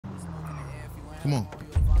Come on.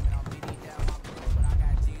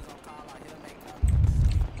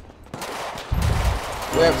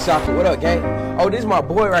 WebSocket, what up, gang? Oh, this is my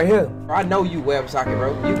boy right here. I know you, WebSocket,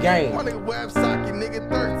 bro. You gang. My nigga WebSocket, nigga,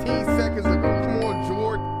 13 seconds ago. Come on,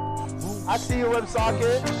 Jordan. I see you,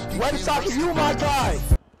 WebSocket. WebSocket, you my guy.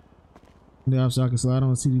 The WebSocket slide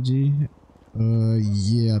on CDG.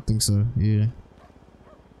 Yeah, I think so. Yeah.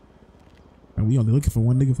 And we only looking for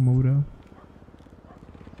one nigga from over there.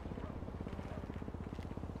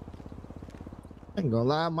 I ain't gonna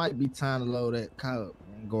lie, it might be time to load that car up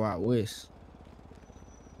and go out west.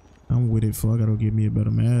 I'm with it, fuck. I gotta get me a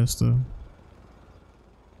better master.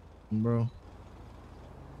 Bro.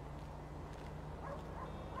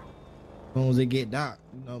 As soon as it get dark,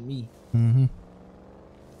 you know me. Mm-hmm.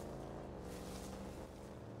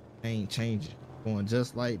 Ain't changing. Going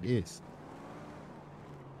just like this.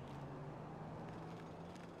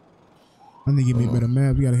 I need to get me a better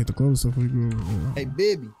map. We gotta hit the close stuff before we go. Hey,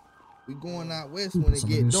 baby. We going out west when it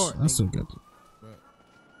get dark. I still got it.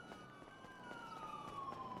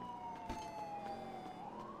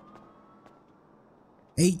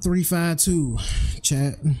 8352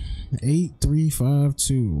 chat.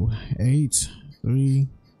 8352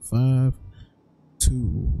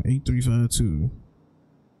 8352.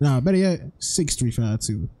 Nah, better yet,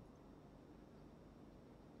 6352.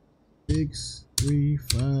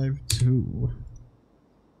 6352.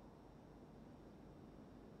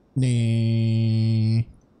 Nah.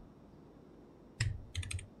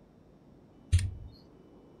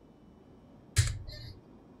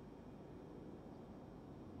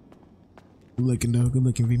 Good looking though, good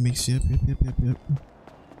looking remix. Yep. Yep.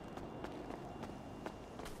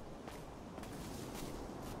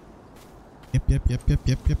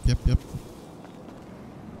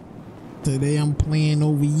 Today I'm playing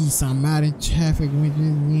over east. I'm out in traffic with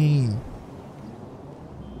this game.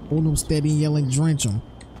 Hold them steady and yelling, drench them.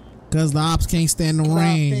 Cause the ops can't stand the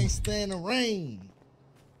rain. Can't stand the rain.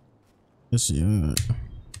 Yes, yeah.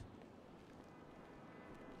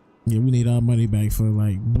 Yeah, we need our money back for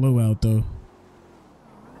like blowout though.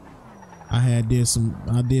 I did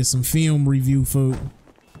some film review folk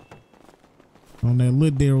on that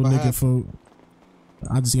little Daryl nigga folk.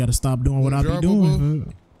 I just gotta stop doing what I be doing.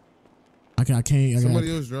 Folk. I can't.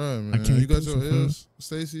 Somebody else drive, man. I can't. You got your L's,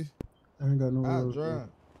 Stacy? I ain't got no. I'll drive.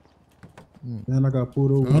 And I got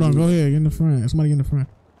pulled over. Hold on, go ahead. Get in the front. Somebody get in the front.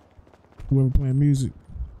 Whoever playing music.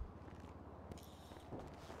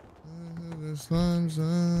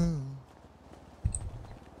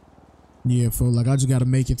 Yeah, fool. Like I just gotta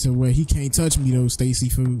make it to where he can't touch me though, Stacy.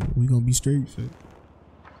 Fool. We gonna be straight. Fool.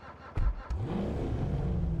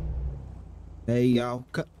 Hey, y'all.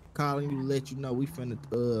 Calling you to let you know we finna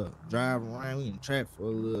drive around. We in trap for a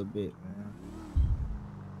little bit, man.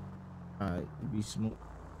 Alright, be smooth.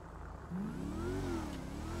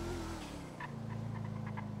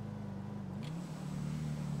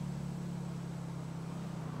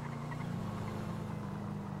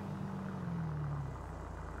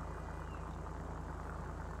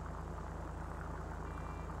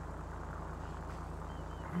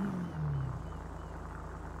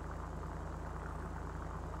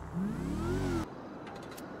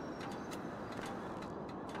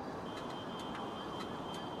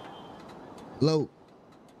 Low.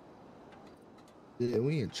 Yeah,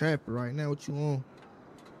 we in traffic right now. What you on?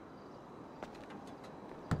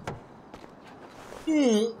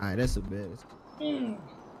 Alright, that's a bad.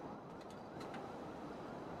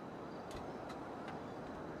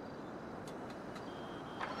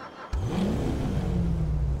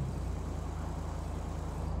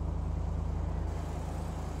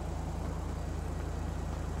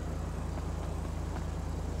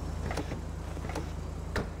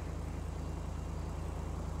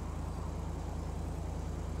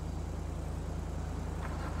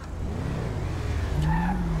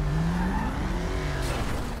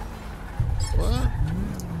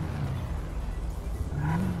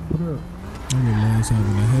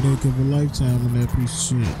 Having a headache of a lifetime in that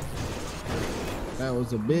piece of shit. That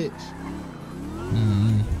was a bitch.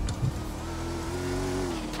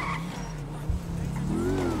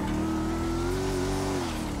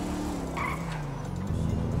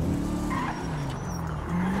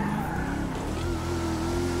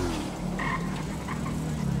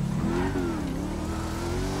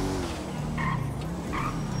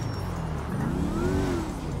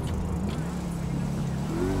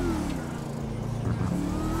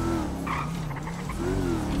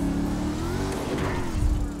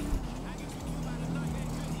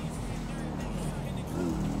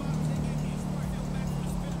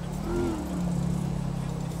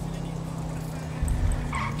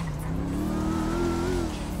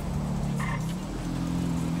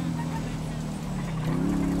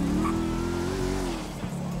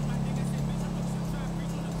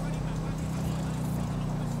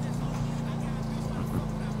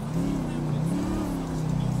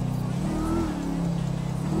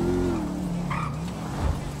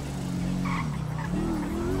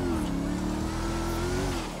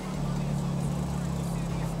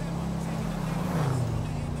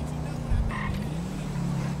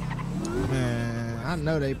 I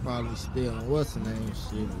know they probably stealing what's the name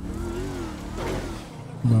shit.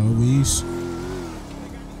 Movies.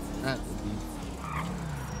 Got to be.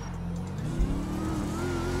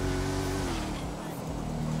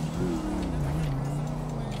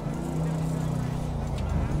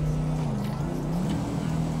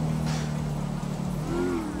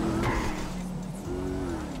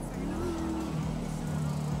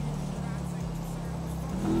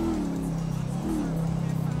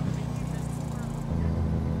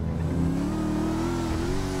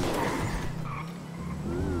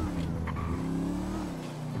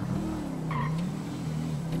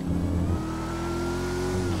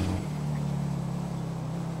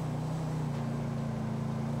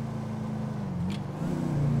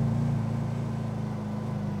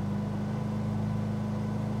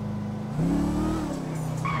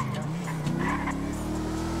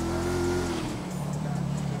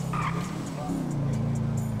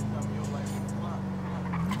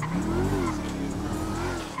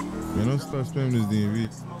 Man, don't start spamming this DMV.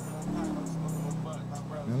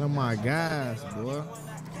 None of my guys, boy.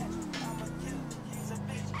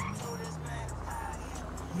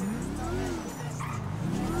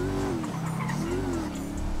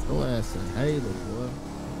 Your ass a hater, boy.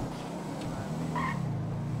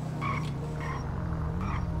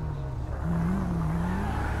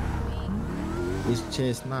 This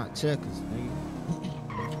chestnut checkers, nigga.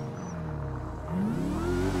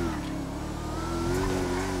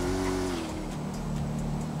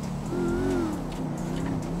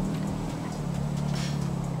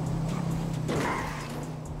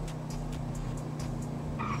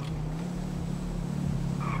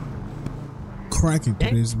 Cracking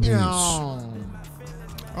through this bitch.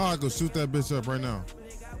 Oh, I go shoot that bitch up right now.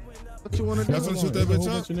 What you wanna do? That's what shoot that bitch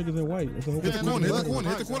up. Niggas in white. It's a whole Hit the corner, bunch hit the of corner,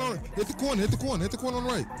 niggas. hit the corner, hit the corner, hit the corner, hit the corner on the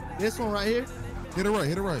right. This one right here? Hit it right,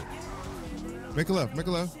 hit it right. Make a left, make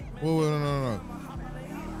a left. Whoa, whoa, no.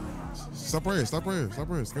 Stop right here, stop right here, stop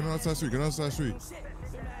right here. Get on the outside street, get on the outside street.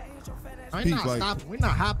 I ain't Peak, not like- stopping. We're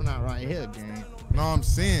not hopping out right here, gang. No, I'm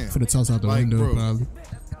saying. For the toss out the Like, window, bro. probably.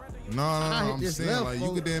 No, I hit I'm this saying left, like you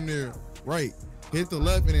folks. could damn near right. Hit the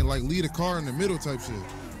left and then like lead a car in the middle type shit.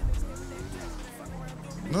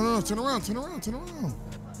 No, turn around.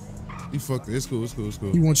 You fucked it. It's cool.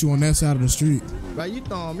 He wants you on that side of the street. Bro, you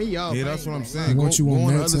throwing me off. Yeah, I that's ain't what I'm gonna saying. He Go, wants you go on on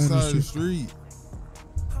the that other side of the street.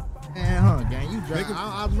 lie. Man, huh, gang. You drive. Make a-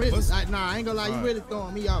 I'm really. let's- I ain't gonna lie. You Alright. really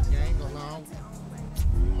throwing me off, gang. Ain't gonna lie.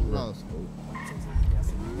 I'm lost, fool.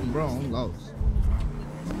 I'm lost.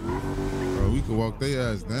 Bro, we could walk their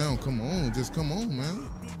ass down. Come on, just come on, man.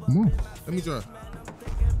 Come on. Let me try.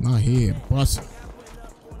 My head busting.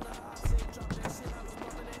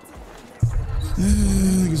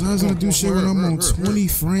 Because I was gonna do shit when I'm on 20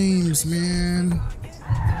 frames, man.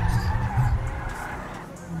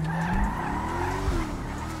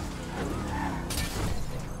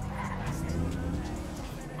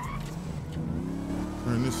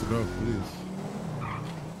 Turn this shit off, please.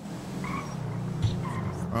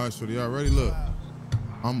 All right, shorty, y'all ready? Look,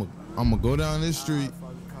 I'ma go down this street,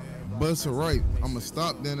 bust a right. I'ma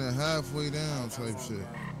stop then at halfway down type shit.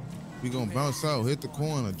 We gonna bounce out, hit the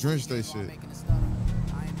corner, drench that shit.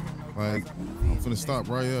 Like, I'm finna stop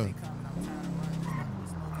right here.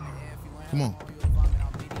 Come on.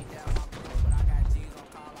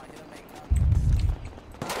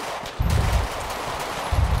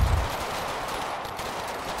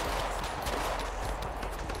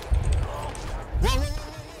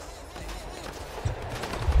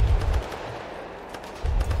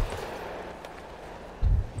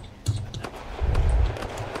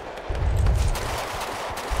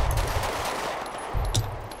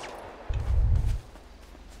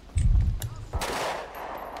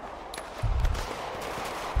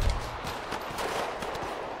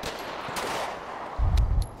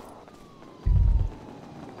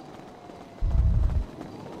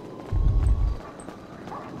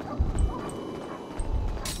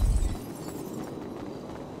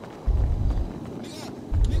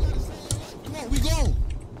 We go.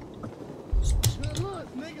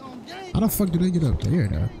 How the fuck did they get up there,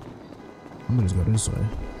 though? I'm gonna just go this way.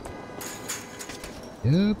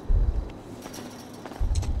 Yep.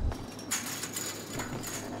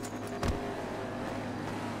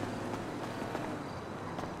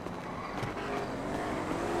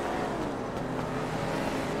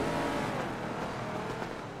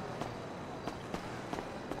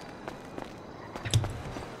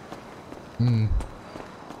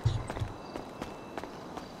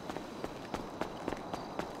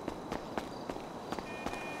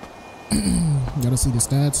 Gotta see the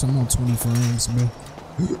stats. I'm on 20 frames, bro.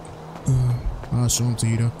 I'll show them to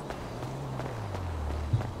you though.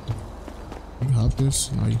 You hopped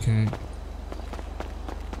this? No, you can't.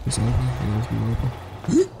 It's open. Yeah, let's be open.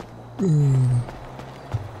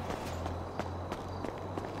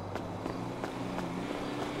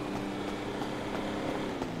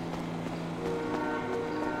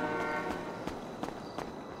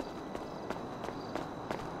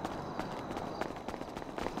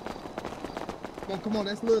 Come on,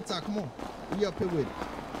 that's Lil Talk. Come on. We up here with it.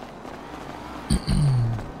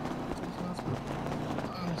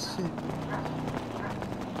 Oh, shit.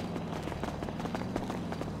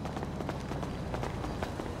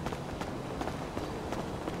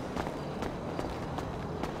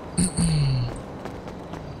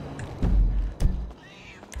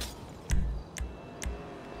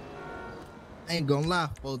 I ain't gonna lie,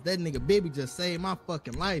 folks. That nigga baby just saved my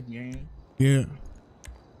fucking life, man. Yeah.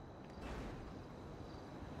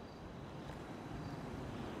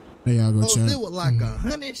 Hey, y'all go check. There was like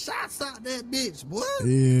 100 shots out that bitch, boy.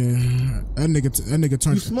 Yeah, that nigga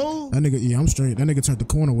turned. You smooth? That nigga, yeah, I'm straight. That nigga turned the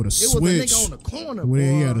corner with a switch. It was a nigga on the corner, boy.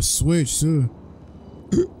 Where he had a switch too.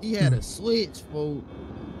 He had a switch, folks.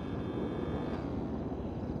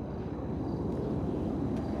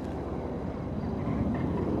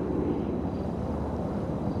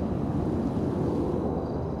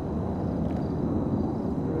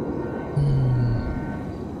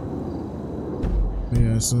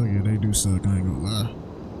 Yeah, suck. Yeah, they do suck. I ain't gonna lie.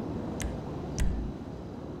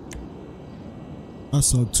 I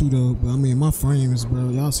suck too though, but I mean my frames, bro.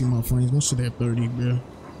 Y'all see my frames? My shit at 30, bro.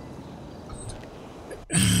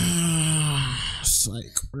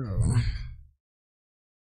 Psych, bro.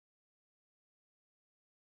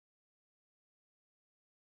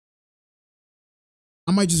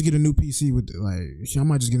 I might just get a new PC with I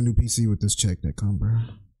might just get a new PC with this check that come, bro.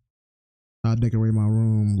 I'll decorate my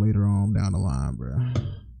room later on down the line, bro.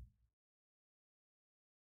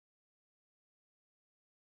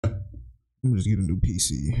 I'm gonna just get a new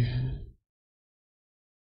PC.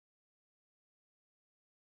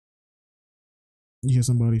 You hit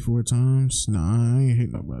somebody 4 times? Nah, I ain't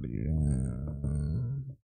hit nobody yet.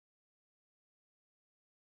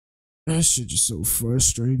 That shit just so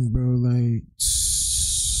frustrating, bro. Like,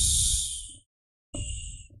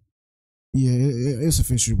 yeah, it's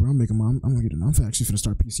official, bro. I'm gonna get it. I'm actually finna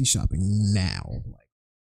start PC shopping now. Like,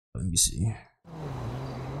 let me see.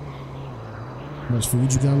 How much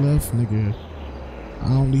food you got left, nigga?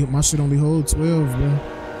 My shit only hold 12, bro.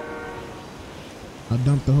 I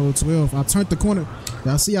dumped the whole 12. I turned the corner.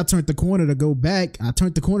 Y'all see, I turned the corner to go back. I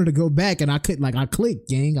turned the corner to go back, and I couldn't. Like, I clicked,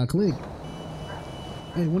 gang. I clicked.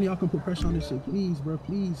 Hey, one of y'all can put pressure on this shit, please, bro,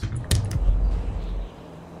 please.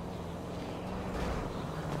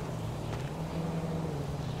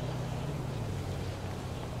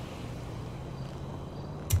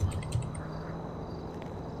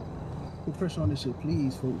 Put pressure on this shit,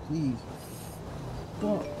 please, folks, please.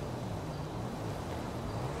 Fuck.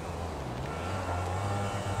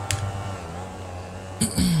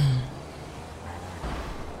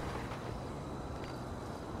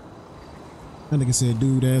 That nigga said,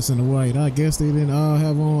 dude, ass in the white. I guess they didn't all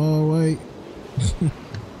have on all white.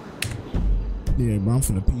 Yeah, bro, I'm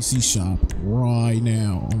finna PC shop right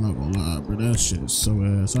now. I'm not gonna lie, bro. That shit is so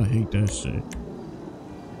ass. I hate that shit.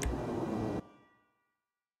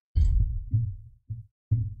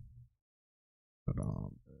 Hold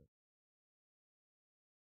on.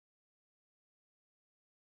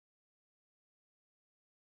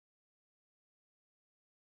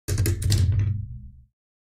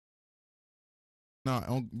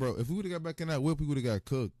 Nah, bro, if we would have got back in that whip, we would have got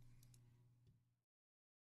cooked.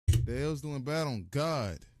 The L's doing bad on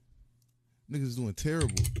God. Niggas doing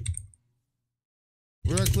terrible.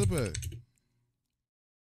 Where that clip at?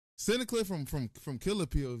 Send a clip from Killer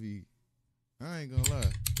POV. I ain't gonna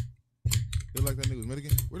lie. They like that nigga was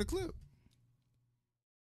Medican. Where the clip?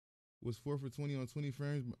 Was 4 for 20 on 20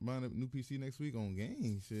 frames. Buying a new PC next week on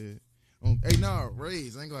game shit. Hey, nah,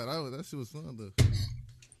 Raise. I ain't gonna lie. That shit was fun though.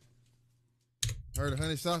 Heard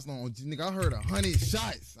 100 shots on nigga. I heard 100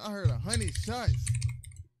 shots. I heard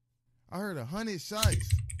 100 shots.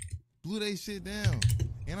 Blew they shit down.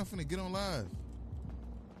 And I'm finna get on live.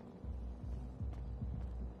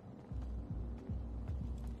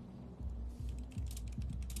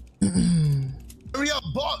 Hurry up,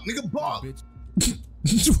 bark, nigga, bark.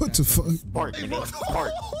 What the fuck? Bark, nigga.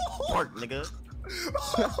 Bark, nigga.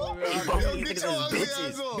 Hey, both of you niggas is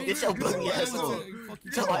bitches. Get your booty ass on.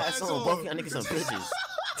 Get your ass on. Both of y'all niggas are bitches.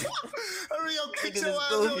 Hurry up, get Niggas your is ass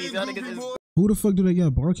goofy. on, Y'all you niggas goofy is boy. Who the fuck do they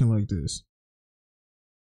got barking like this?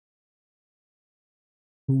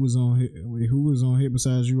 Who was on hit? Wait, who was on hit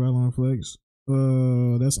besides you, Rylan Flex?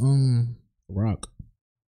 That's Rock.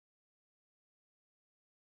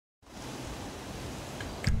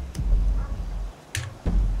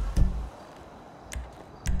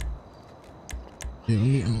 Yeah,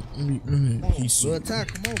 let me PC. Blood tie,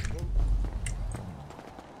 come on, bro.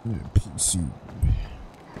 Yeah,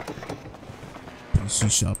 PC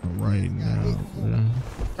shopping right now, bro.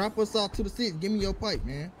 Drop us off to the seat. Give me your pipe,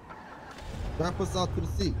 man. Drop us off to the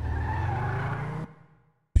seat.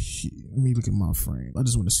 Shit, let me look at my frame. I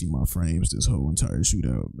just want to see my frames this whole entire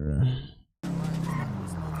shootout, bro.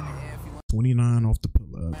 29 off the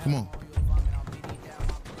pull up. Come on.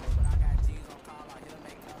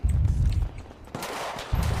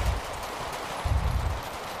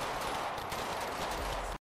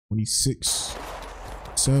 $26,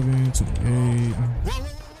 $7,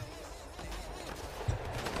 $28.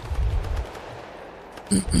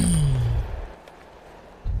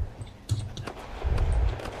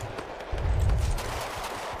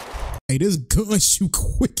 Hey, this gun shoot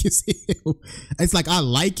quick as hell. It's like I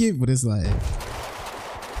like it, but it's like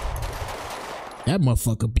that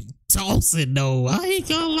motherfucker be tossing though. I ain't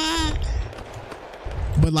gonna lie.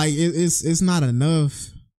 But like it's not enough.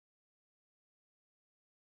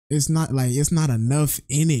 It's not enough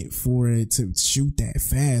in it for it to shoot that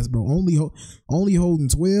fast, bro. Only holding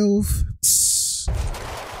 12.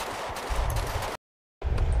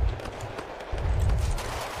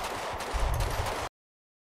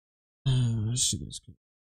 This shit is good.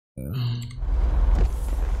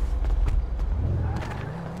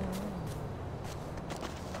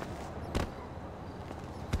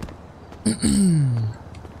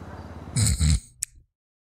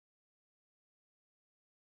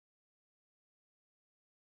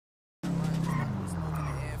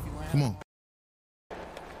 Come on.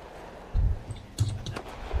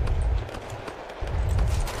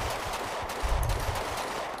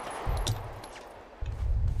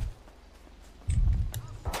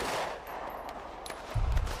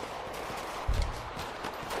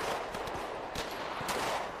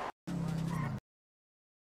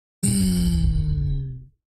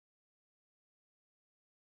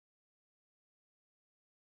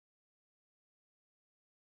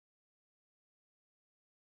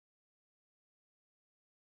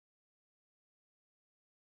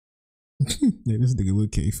 Yeah, this nigga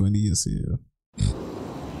look K funny as hell.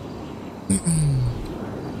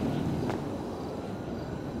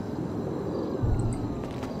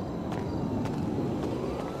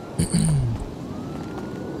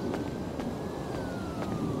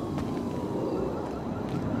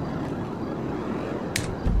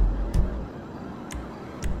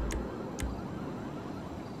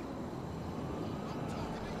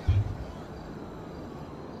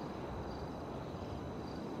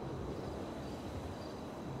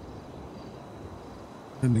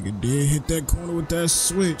 That nigga did hit that corner with that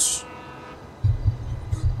switch.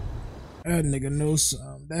 That nigga knows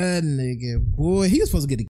something. That nigga, boy, he was supposed to get a